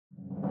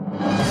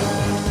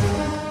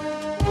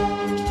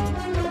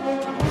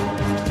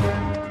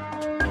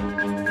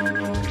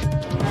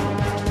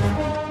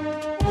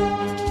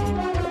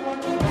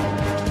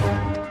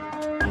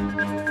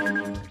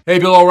Hey,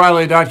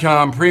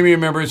 BillO'Reilly.com premium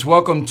members,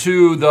 welcome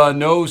to the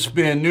No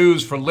Spin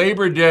News for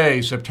Labor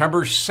Day,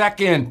 September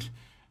 2nd,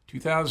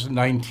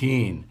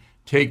 2019.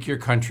 Take your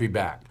country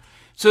back.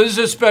 So this is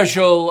a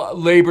special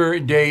Labor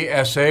Day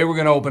essay. We're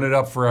going to open it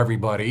up for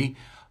everybody.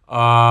 But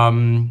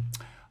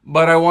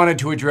I wanted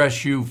to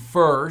address you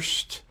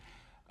first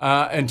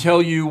and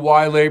tell you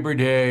why Labor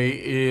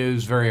Day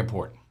is very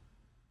important.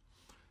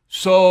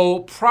 So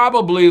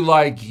probably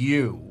like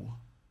you,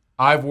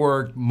 I've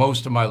worked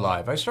most of my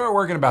life. I started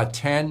working about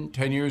 10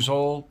 years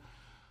old,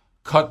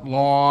 cut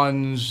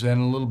lawns,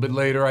 and a little bit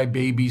later I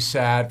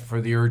babysat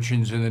for the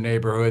urchins in the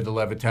neighborhood, the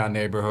Levittown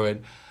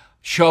neighborhood.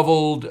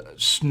 Shoveled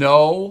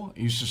snow.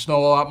 It used to snow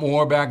a lot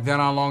more back then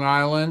on Long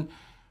Island.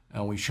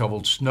 And we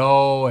shoveled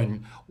snow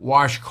and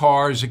washed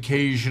cars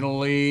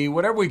occasionally,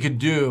 whatever we could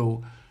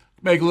do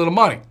to make a little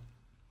money.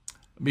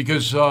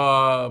 Because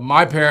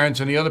my parents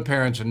and the other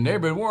parents in the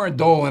neighborhood weren't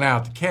doling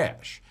out the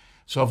cash.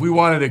 So if we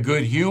wanted a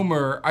good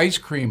humor ice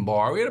cream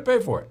bar, we had to pay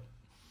for it.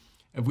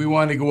 If we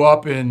wanted to go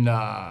up and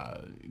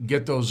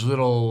get those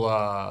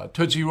little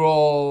Tootsie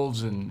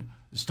Rolls and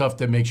stuff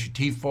that makes your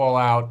teeth fall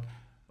out,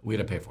 we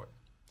had to pay for it.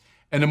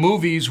 And the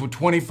movies were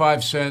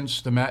 25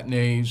 cents, the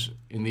matinees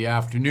in the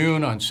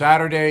afternoon on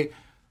Saturday,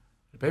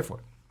 to pay for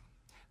it.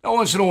 Now,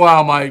 once in a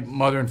while, my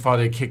mother and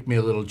father kicked me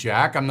a little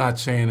jack. I'm not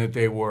saying that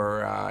they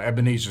were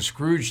Ebenezer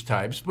Scrooge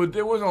types, but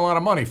there wasn't a lot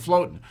of money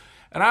floating.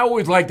 And I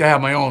always liked to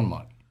have my own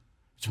money.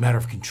 It's a matter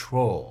of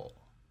control.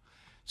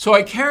 So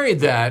I carried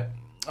that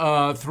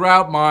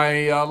throughout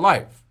my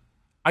life.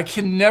 I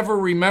can never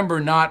remember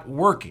not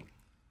working.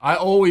 I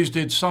always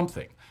did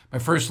something. My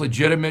first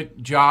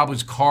legitimate job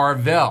was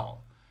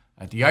Carvel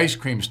at the ice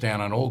cream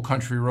stand on Old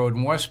Country Road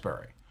in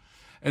Westbury.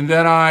 And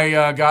then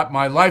I got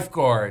my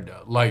lifeguard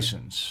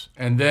license.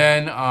 And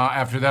then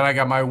after that, I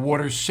got my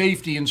water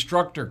safety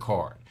instructor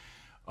card.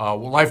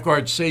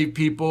 Lifeguards save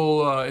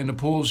people in the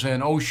pools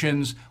and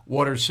oceans.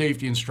 Water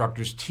safety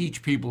instructors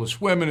teach people to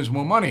swim, and there's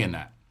more money in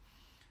that.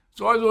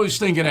 So I was always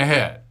thinking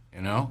ahead,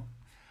 you know.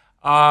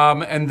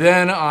 And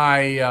then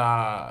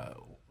I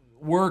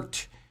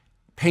worked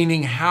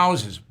painting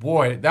houses.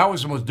 Boy, that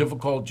was the most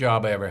difficult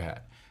job I ever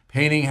had.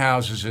 Painting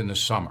houses in the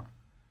summer,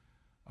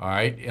 all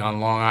right, on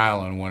Long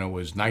Island when it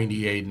was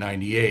 98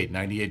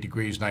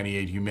 degrees,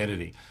 98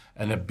 humidity.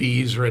 And the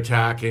bees are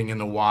attacking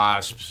and the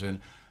wasps and...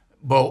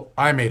 But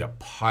I made a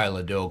pile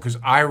of dough because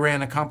I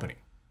ran a company.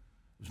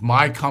 It was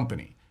my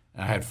company.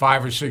 And I had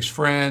 5 or 6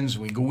 friends.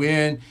 We go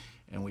in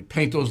and we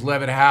paint those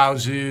Levitt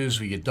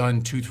houses. We get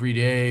done 2-3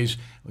 days.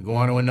 We go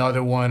on to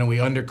another one and we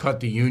undercut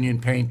the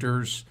union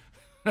painters.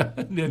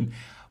 And then,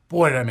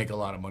 boy, did I make a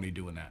lot of money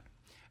doing that.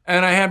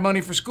 And I had money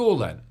for school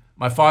then.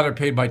 My father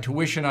paid my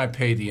tuition. I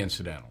paid the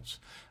incidentals.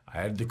 I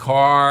had the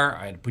car.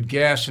 I had to put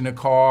gas in the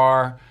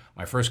car.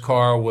 My first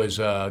car was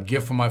a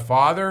gift from my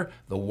father,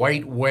 the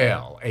White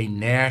Whale, a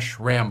Nash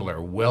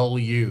Rambler, well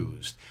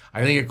used.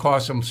 I think it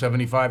cost him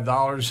 $75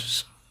 or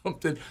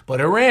something,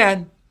 but it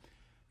ran.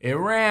 It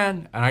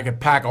ran, and I could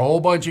pack a whole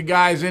bunch of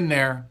guys in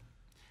there.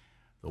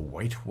 The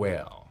White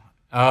Whale.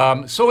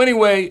 So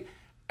anyway,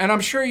 and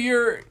I'm sure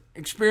your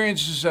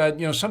experience is that,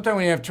 sometime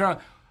when you have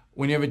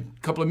a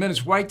couple of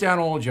minutes, write down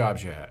all the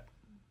jobs you had.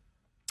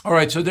 All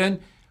right, so then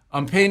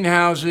I'm painting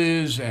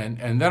houses, and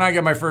then I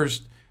got my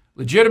first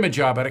legitimate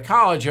job at a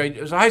college. I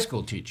was a high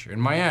school teacher in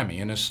Miami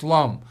in a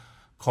slum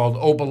called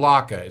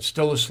Opa-locka. It's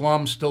still a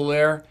slum, still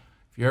there.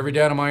 If you're ever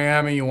down in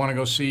Miami, you want to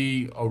go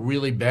see a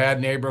really bad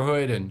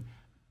neighborhood and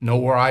know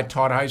where I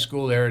taught high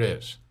school, there it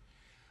is.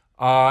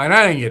 And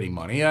I didn't get any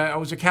money. I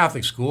was a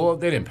Catholic school.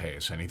 They didn't pay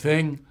us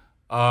anything.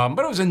 But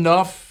it was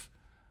enough.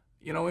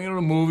 We go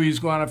to movies,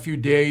 go on a few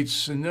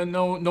dates, and then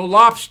no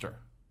lobster.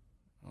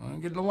 I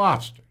don't get the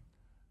lobster.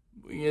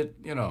 We get,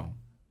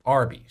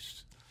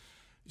 Arby's.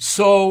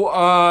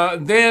 So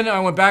then I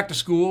went back to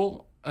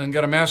school and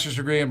got a master's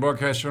degree in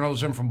broadcast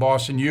journalism from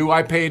Boston U.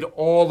 I paid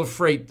all the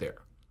freight there.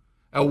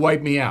 It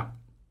wiped me out.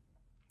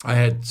 I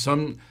had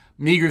some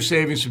meager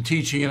savings from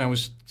teaching, and I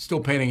was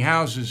still painting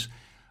houses.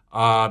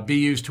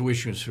 BU's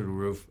tuition was through the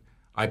roof.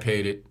 I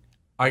paid it.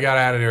 I got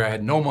out of there. I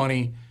had no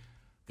money.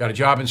 Got a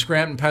job in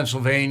Scranton,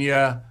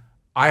 Pennsylvania.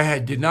 I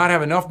did not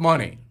have enough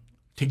money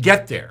to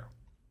get there.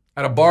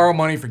 I had to borrow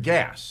money for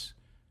gas.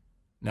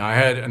 Now, I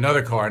had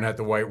another car, not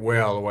the White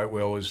Whale. The White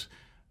Whale was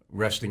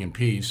resting in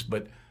peace.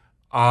 But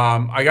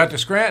I got to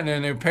Scranton,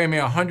 and they were paying me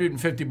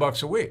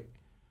 $150 a week.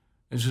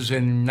 This was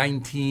in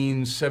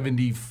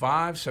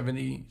 1975,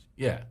 70,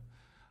 yeah.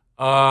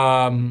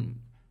 And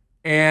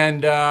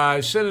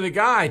I said to the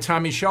guy,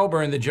 Tommy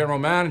Shelburne, the general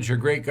manager,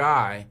 great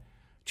guy,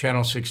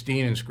 Channel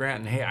 16 in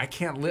Scranton, hey, I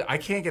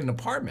can't get an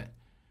apartment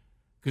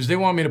because they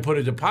want me to put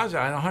a deposit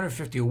on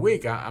 $150 a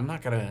week. I'm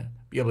not going to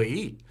be able to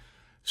eat.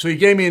 So he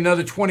gave me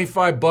another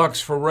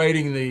 $25 for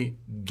writing the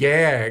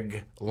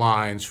gag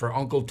lines for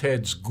Uncle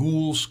Ted's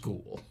Ghoul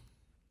School.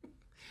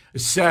 A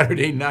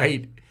Saturday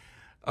night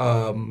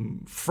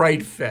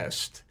fright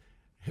fest.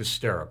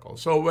 Hysterical.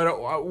 So at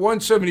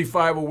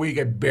 $175 a week,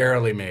 I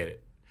barely made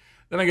it.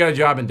 Then I got a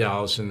job in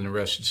Dallas, and the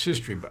rest is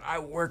history. But I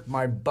worked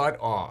my butt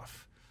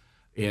off.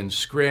 in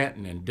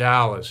Scranton and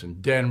Dallas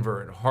and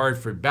Denver and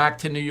Hartford, back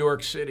to New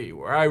York City,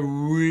 where I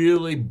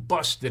really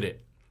busted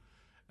it.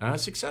 And I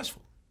was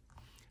successful.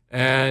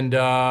 And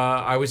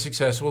I was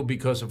successful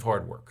because of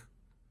hard work,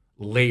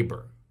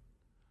 labor.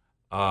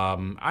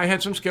 I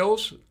had some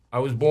skills. I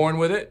was born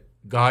with it.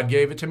 God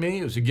gave it to me.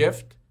 It was a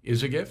gift,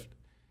 is a gift.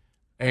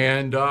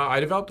 And I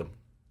developed them.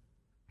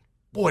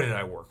 Boy, did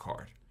I work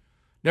hard.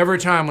 Never a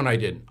time when I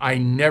didn't. I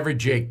never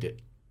jaked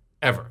it,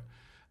 ever.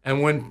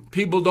 And when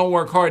people don't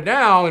work hard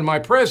now in my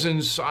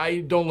presence, I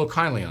don't look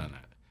kindly on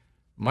that.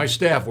 My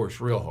staff works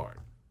real hard.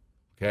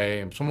 Okay,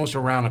 it's almost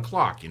around the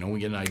clock. We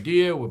get an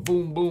idea, we're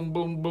boom, boom,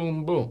 boom,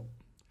 boom, boom.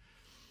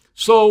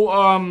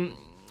 So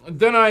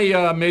then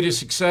I made a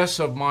success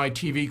of my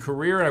TV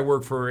career. I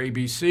worked for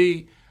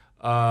ABC,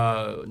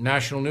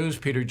 National News,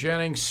 Peter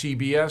Jennings,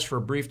 CBS for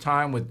a brief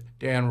time with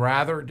Dan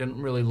Rather.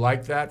 Didn't really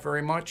like that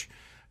very much.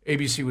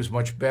 ABC was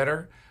much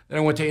better. Then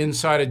I went to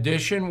Inside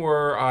Edition,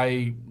 where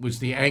I was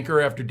the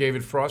anchor after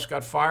David Frost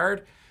got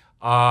fired.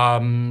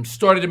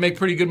 Started to make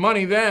pretty good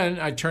money then.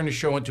 I turned the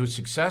show into a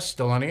success,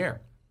 still on the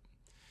air.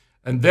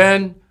 And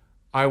then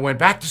I went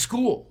back to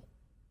school,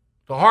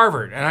 to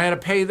Harvard, and I had to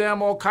pay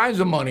them all kinds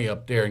of money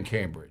up there in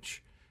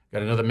Cambridge.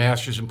 Got another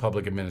master's in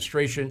public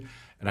administration,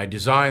 and I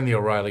designed the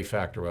O'Reilly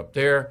Factor up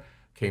there.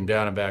 Came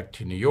down and back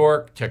to New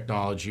York,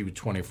 technology with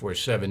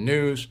 24/7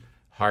 News,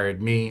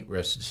 hired me,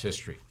 rest is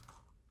history.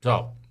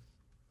 So,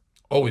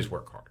 always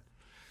work hard.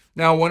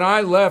 Now, when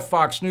I left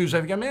Fox News,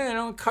 I figured,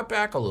 man, cut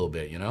back a little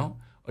bit,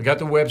 I got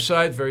the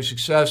website, very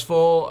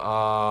successful.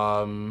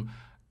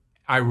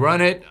 I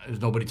run it. There's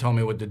nobody telling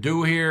me what to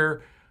do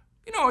here.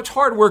 It's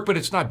hard work, but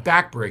it's not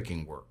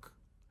backbreaking work.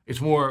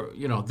 It's more,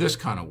 this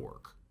kind of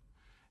work.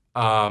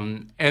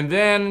 And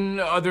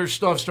then other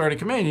stuff started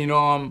coming in.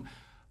 I'm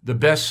the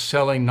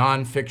best-selling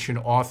nonfiction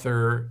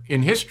author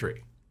in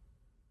history,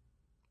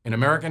 in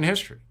American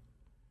history.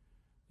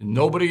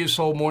 Nobody has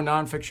sold more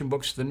nonfiction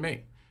books than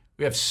me.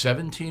 We have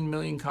 17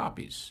 million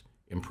copies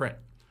in print.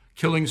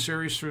 Killing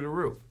series through the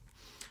roof.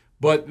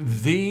 But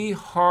the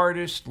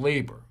hardest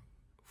labor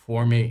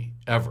for me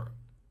ever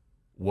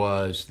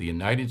was the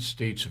United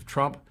States of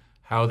Trump,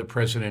 how the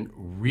president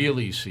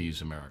really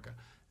sees America.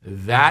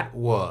 That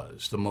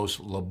was the most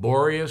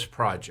laborious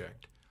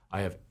project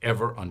I have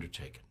ever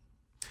undertaken.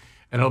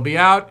 And it'll be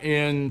out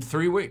in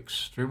 3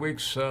 weeks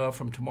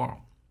from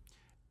tomorrow.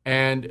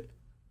 And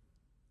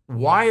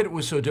why it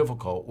was so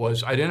difficult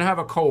was I didn't have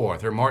a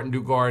co-author. Martin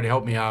Dugard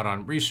helped me out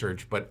on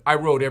research, but I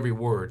wrote every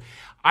word.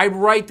 I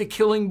write the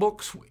killing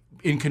books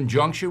in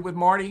conjunction with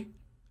Marty,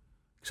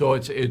 so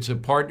it's a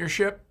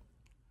partnership.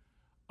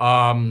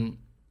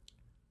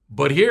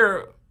 But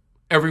here,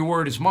 every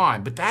word is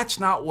mine. But that's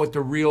not what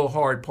the real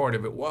hard part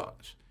of it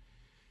was.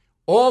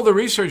 All the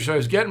research I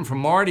was getting from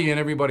Marty and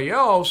everybody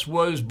else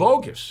was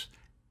bogus.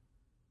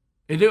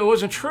 It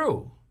wasn't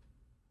true.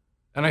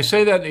 And I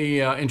say that in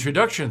the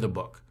introduction of the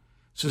book.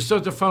 So it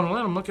starts to funnel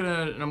in. I'm looking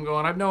at it and I'm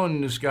going, I've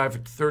known this guy for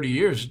 30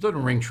 years. It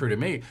doesn't ring true to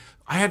me.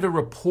 I had to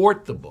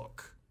report the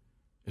book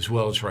as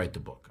well as write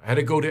the book. I had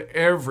to go to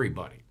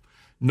everybody.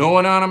 No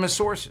anonymous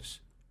sources.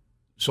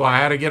 So I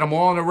had to get them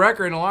all on the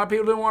record, and a lot of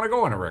people didn't want to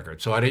go on the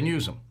record, so I didn't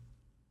use them.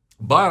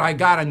 But I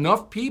got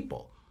enough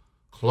people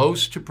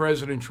close to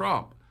President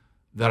Trump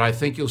that I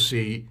think you'll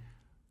see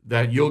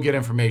that you'll get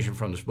information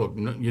from this book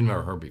you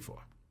never heard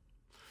before.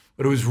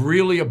 But it was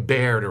really a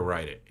bear to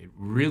write it. It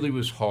really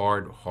was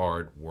hard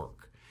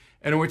work.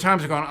 And there were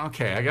times I'm going,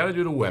 okay, I got to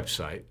do the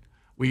website.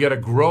 We got a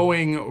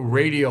growing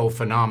radio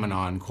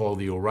phenomenon called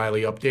the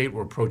O'Reilly Update.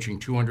 We're approaching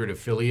 200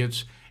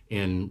 affiliates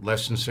in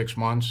less than 6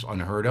 months,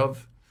 unheard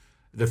of.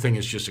 The thing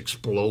is just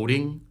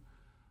exploding.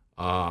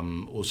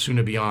 We'll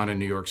soon be on in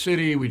New York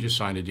City. We just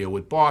signed a deal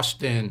with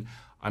Boston.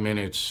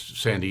 It's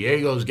San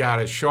Diego's got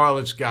us,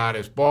 Charlotte's got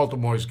us,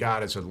 Baltimore's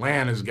got us,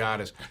 Atlanta's got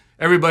us.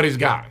 Everybody's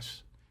got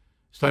us.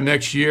 So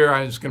next year,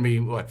 it's going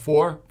to be,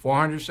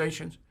 400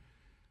 stations?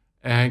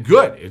 And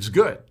good, it's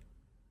good.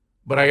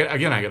 But I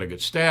got a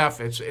good staff.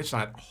 It's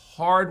not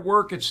hard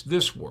work, it's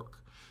this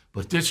work.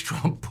 But this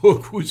Trump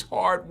book was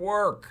hard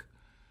work.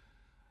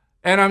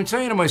 And I'm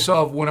saying to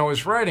myself, when I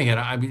was writing it,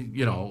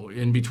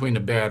 in between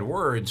the bad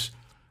words,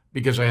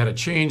 because I had to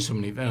change so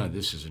many things.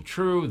 This isn't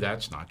true,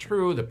 that's not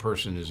true, the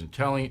person isn't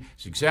telling,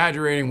 it's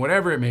exaggerating,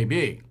 whatever it may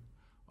be.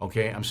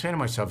 Okay, I'm saying to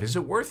myself, is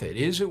it worth it?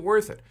 Is it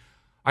worth it?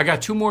 I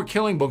got 2 more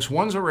killing books,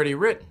 one's already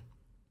written.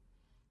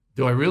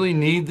 Do I really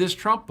need this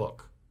Trump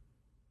book?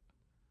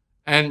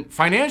 And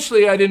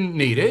financially, I didn't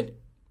need it,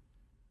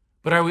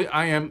 but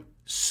I am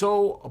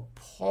so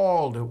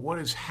appalled at what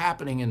is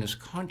happening in this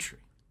country.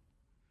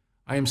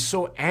 I am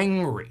so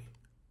angry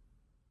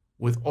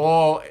with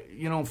all,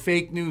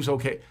 fake news.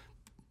 Okay,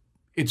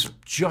 it's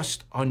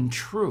just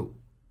untrue.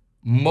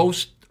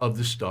 Most of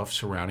the stuff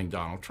surrounding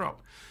Donald Trump.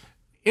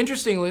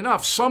 Interestingly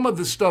enough, some of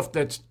the stuff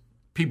that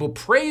people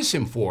praise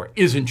him for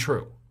isn't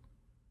true.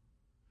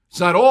 It's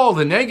not all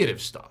the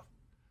negative stuff.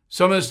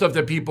 Some of the stuff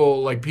that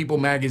people, like People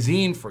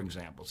Magazine, for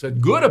example,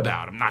 said good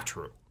about him, not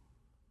true.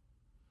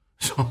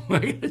 So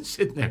I'm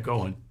sitting there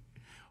going,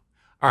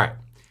 all right.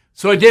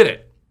 So I did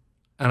it,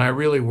 and I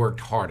really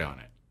worked hard on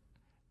it.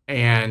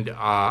 And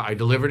I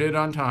delivered it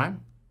on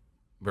time.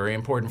 Very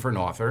important for an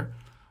author.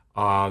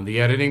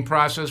 The editing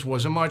process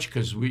wasn't much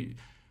because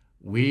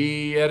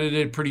we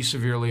edited pretty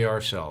severely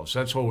ourselves.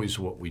 That's always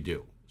what we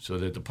do, so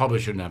that the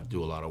publisher didn't have to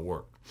do a lot of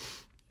work.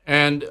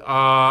 And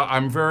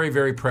I'm very,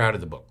 very proud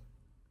of the book.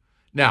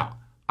 Now,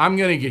 I'm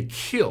going to get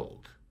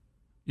killed.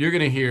 You're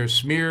going to hear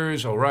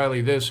smears,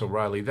 O'Reilly this,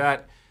 O'Reilly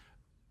that.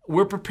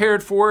 We're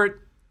prepared for it.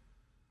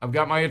 I've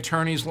got my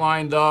attorneys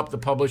lined up. The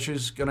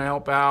publisher's going to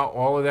help out,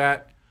 all of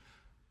that.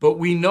 But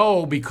we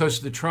know, because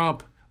the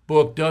Trump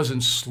book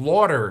doesn't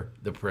slaughter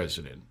the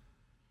president,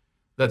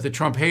 that the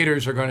Trump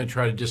haters are going to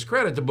try to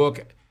discredit the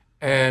book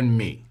and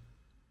me.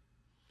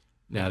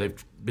 Now,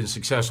 they've been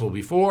successful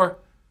before.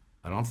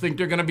 I don't think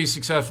they're going to be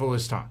successful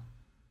this time.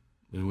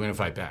 We're going to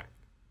fight back.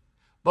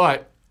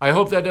 But I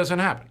hope that doesn't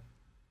happen.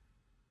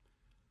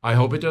 I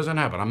hope it doesn't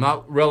happen. I'm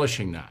not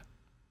relishing that.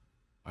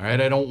 All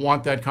right? I don't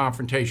want that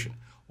confrontation.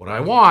 What I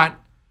want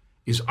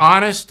is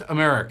honest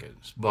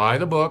Americans. Buy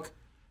the book,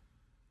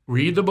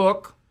 read the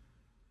book,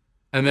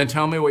 and then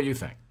tell me what you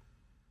think.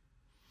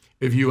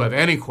 If you have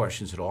any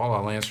questions at all,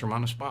 I'll answer them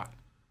on the spot.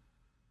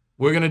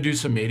 We're going to do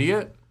some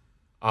media.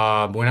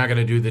 We're not going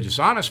to do the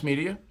dishonest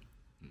media.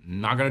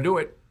 Not going to do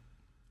it.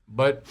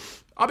 But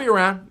I'll be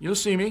around. You'll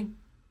see me.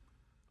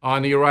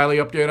 On the O'Reilly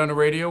Update on the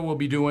radio, we'll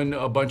be doing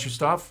a bunch of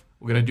stuff.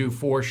 We're going to do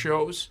 4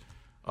 shows.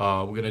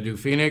 We're going to do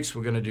Phoenix.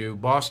 We're going to do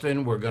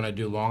Boston. We're going to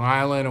do Long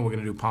Island. And we're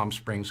going to do Palm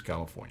Springs,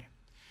 California.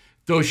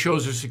 If those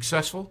shows are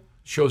successful,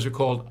 shows are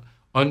called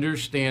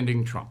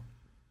Understanding Trump.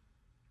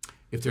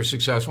 If they're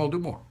successful, we'll do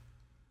more.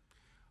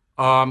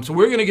 So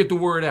we're going to get the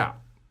word out.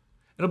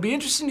 It'll be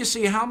interesting to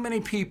see how many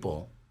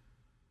people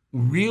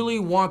really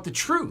want the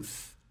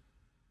truth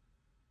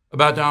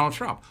about Donald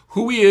Trump,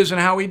 who he is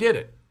and how he did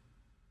it.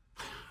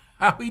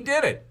 How he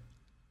did it.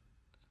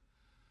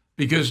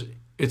 Because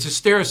it's a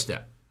stair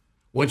step.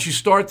 Once you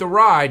start the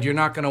ride, you're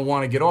not going to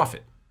want to get off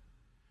it.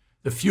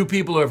 The few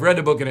people who have read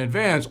the book in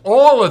advance,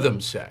 all of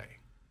them say,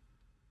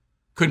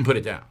 couldn't put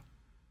it down.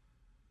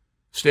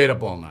 Stayed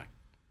up all night.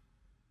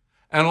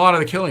 And a lot of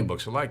the killing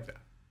books are like that.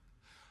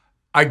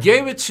 I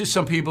gave it to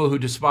some people who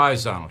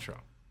despise Donald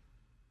Trump.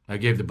 I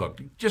gave the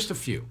book, just a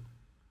few.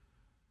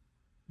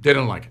 They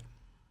didn't like it.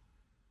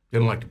 They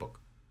didn't like the book.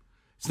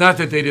 It's not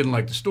that they didn't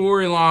like the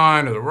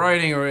storyline or the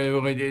writing, or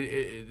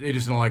they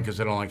just don't like it because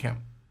they don't like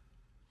him.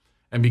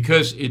 And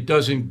because it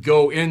doesn't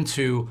go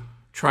into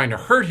trying to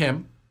hurt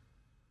him,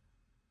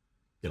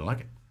 they don't like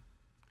it.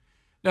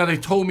 Now, they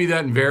told me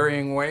that in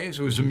varying ways.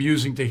 It was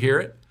amusing to hear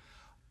it.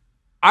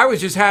 I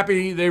was just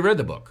happy they read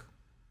the book.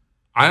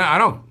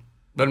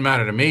 Doesn't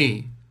matter to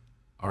me,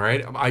 all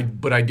right?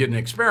 But I did an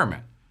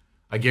experiment.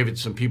 I gave it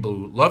to some people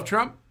who love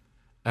Trump,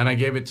 and I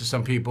gave it to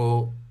some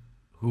people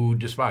who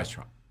despise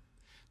Trump.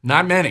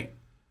 Not many.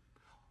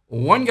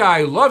 One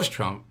guy who loves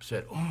Trump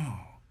said, "Oh,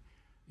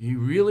 you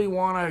really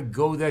want to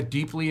go that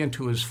deeply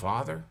into his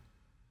father?"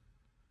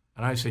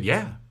 And I said,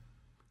 yeah.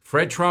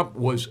 Fred Trump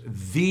was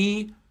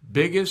the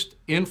biggest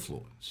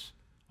influence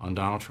on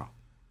Donald Trump.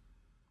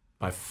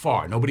 By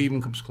far. Nobody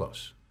even comes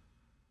close.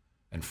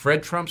 And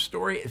Fred Trump's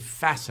story is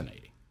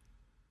fascinating.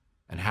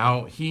 And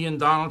how he and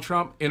Donald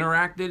Trump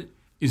interacted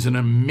is an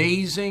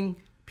amazing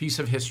piece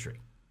of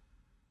history.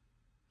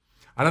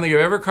 I don't think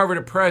I've ever covered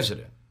a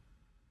president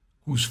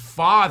whose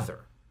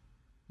father,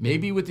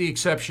 maybe with the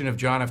exception of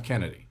John F.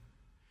 Kennedy,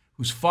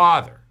 whose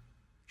father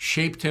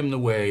shaped him the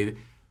way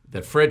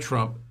that Fred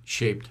Trump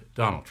shaped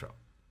Donald Trump.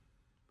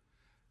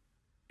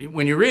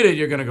 When you read it,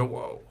 you're going to go,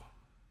 whoa.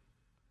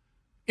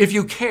 If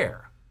you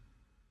care.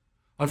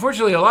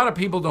 Unfortunately, a lot of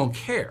people don't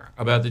care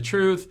about the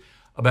truth,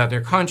 about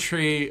their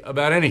country,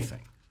 about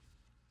anything.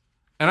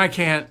 And I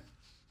can't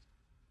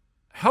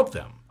help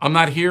them. I'm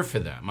not here for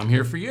them. I'm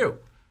here for you,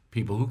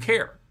 people who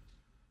care.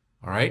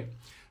 All right?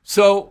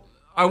 So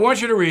I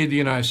want you to read The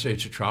United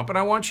States of Trump, and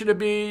I want you to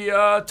be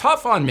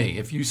tough on me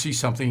if you see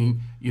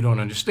something you don't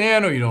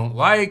understand or you don't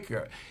like.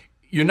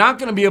 You're not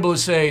going to be able to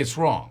say it's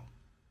wrong.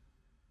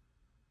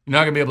 You're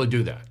not going to be able to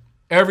do that.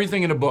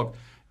 Everything in the book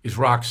is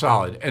rock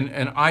solid.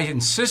 And I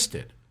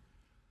insisted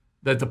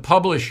that the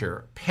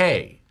publisher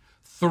pay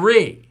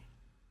three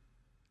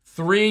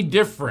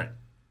different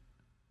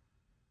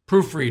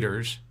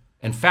proofreaders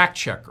and fact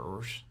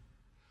checkers,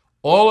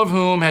 all of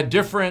whom had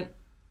different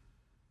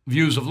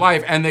views of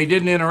life, and they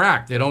didn't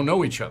interact. They don't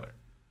know each other.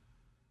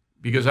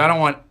 Because I don't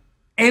want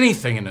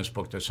anything in this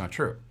book that's not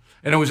true.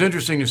 And it was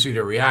interesting to see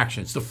their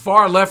reactions. The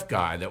far left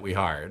guy that we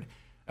hired,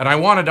 and I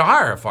wanted to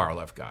hire a far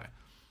left guy,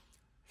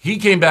 he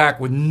came back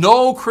with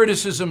no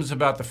criticisms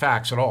about the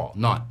facts at all,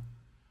 none.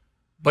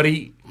 But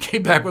he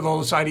came back with all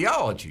this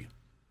ideology.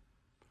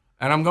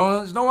 And I'm going,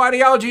 there's no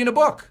ideology in the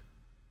book.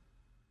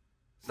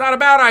 It's not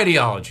about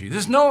ideology.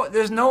 There's no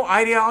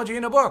ideology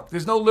in the book.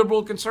 There's no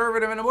liberal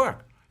conservative in the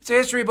book. It's a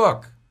history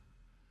book.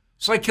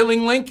 It's like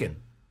killing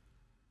Lincoln.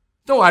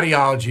 No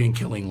ideology in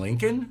killing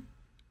Lincoln.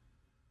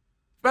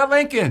 It's about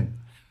Lincoln,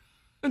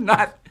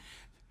 not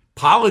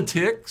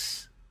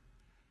politics.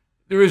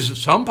 There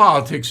is some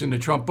politics in the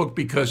Trump book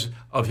because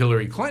of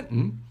Hillary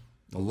Clinton,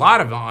 a lot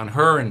of it on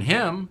her and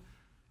him,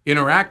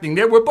 interacting.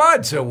 They were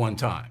buds at one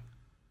time.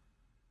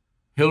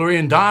 Hillary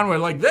and Don were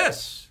like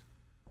this.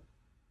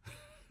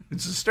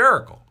 It's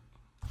hysterical.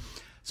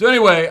 So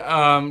anyway,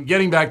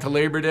 getting back to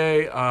Labor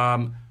Day,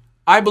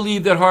 I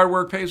believe that hard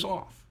work pays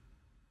off.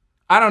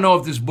 I don't know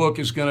if this book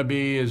is going to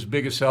be as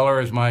big a seller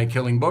as my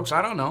Killing books.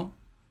 I don't know.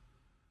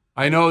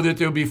 I know that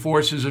there'll be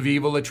forces of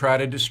evil that try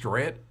to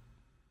destroy it.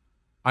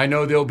 I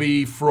know there'll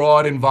be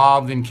fraud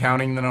involved in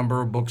counting the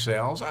number of book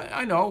sales.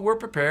 I know, we're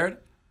prepared.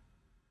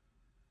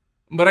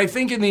 But I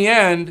think in the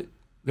end,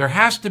 there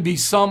has to be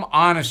some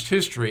honest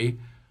history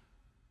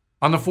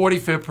on the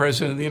 45th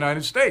President of the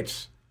United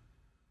States.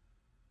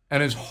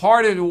 And as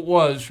hard as it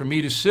was for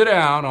me to sit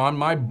down on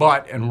my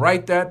butt and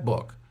write that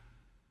book,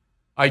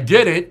 I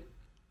did it,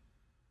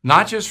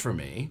 not just for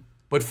me,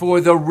 but for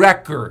the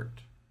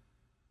record.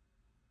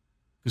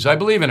 Because I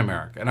believe in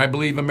America, and I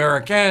believe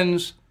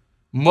Americans,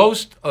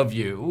 most of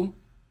you,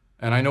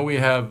 and I know we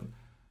have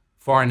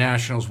foreign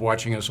nationals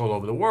watching us all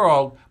over the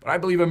world, but I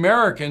believe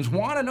Americans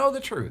want to know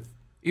the truth,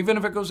 even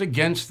if it goes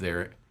against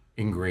their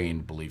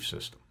ingrained belief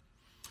system.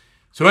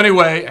 So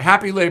anyway,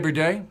 happy Labor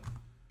Day.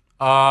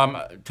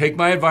 Take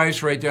my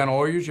advice, write down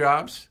all your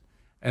jobs,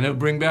 and it'll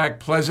bring back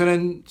pleasant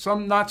and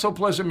some not so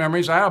pleasant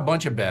memories. I had a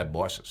bunch of bad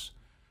bosses,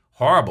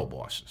 horrible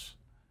bosses.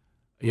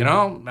 You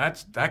know,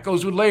 that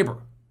goes with labor.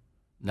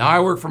 Now I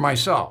work for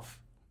myself.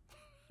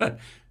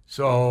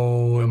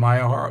 So am I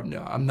a horrible?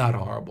 No, I'm not a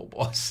horrible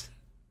boss.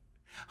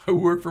 I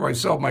work for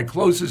myself. My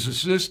closest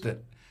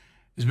assistant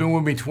has been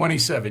with me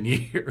 27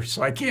 years,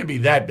 so I can't be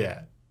that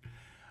bad.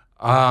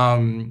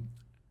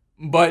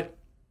 But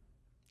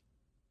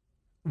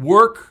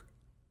work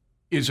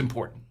is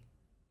important.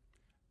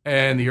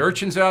 And the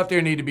urchins out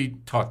there need to be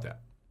taught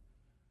that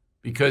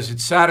because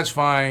it's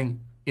satisfying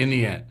in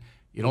the end.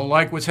 You don't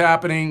like what's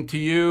happening to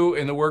you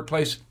in the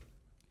workplace?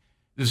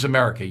 This is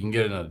America. You can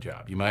get another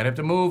job. You might have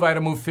to move. I had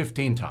to move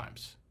 15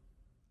 times.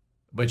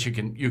 But you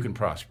can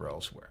prosper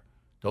elsewhere.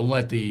 Don't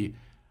let the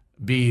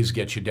bees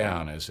get you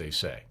down, as they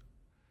say.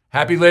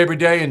 Happy Labor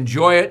Day.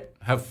 Enjoy it.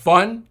 Have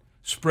fun.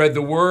 Spread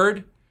the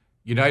word.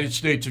 United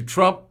States of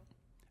Trump,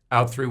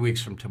 out 3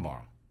 weeks from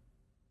tomorrow.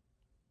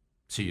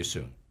 See you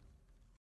soon.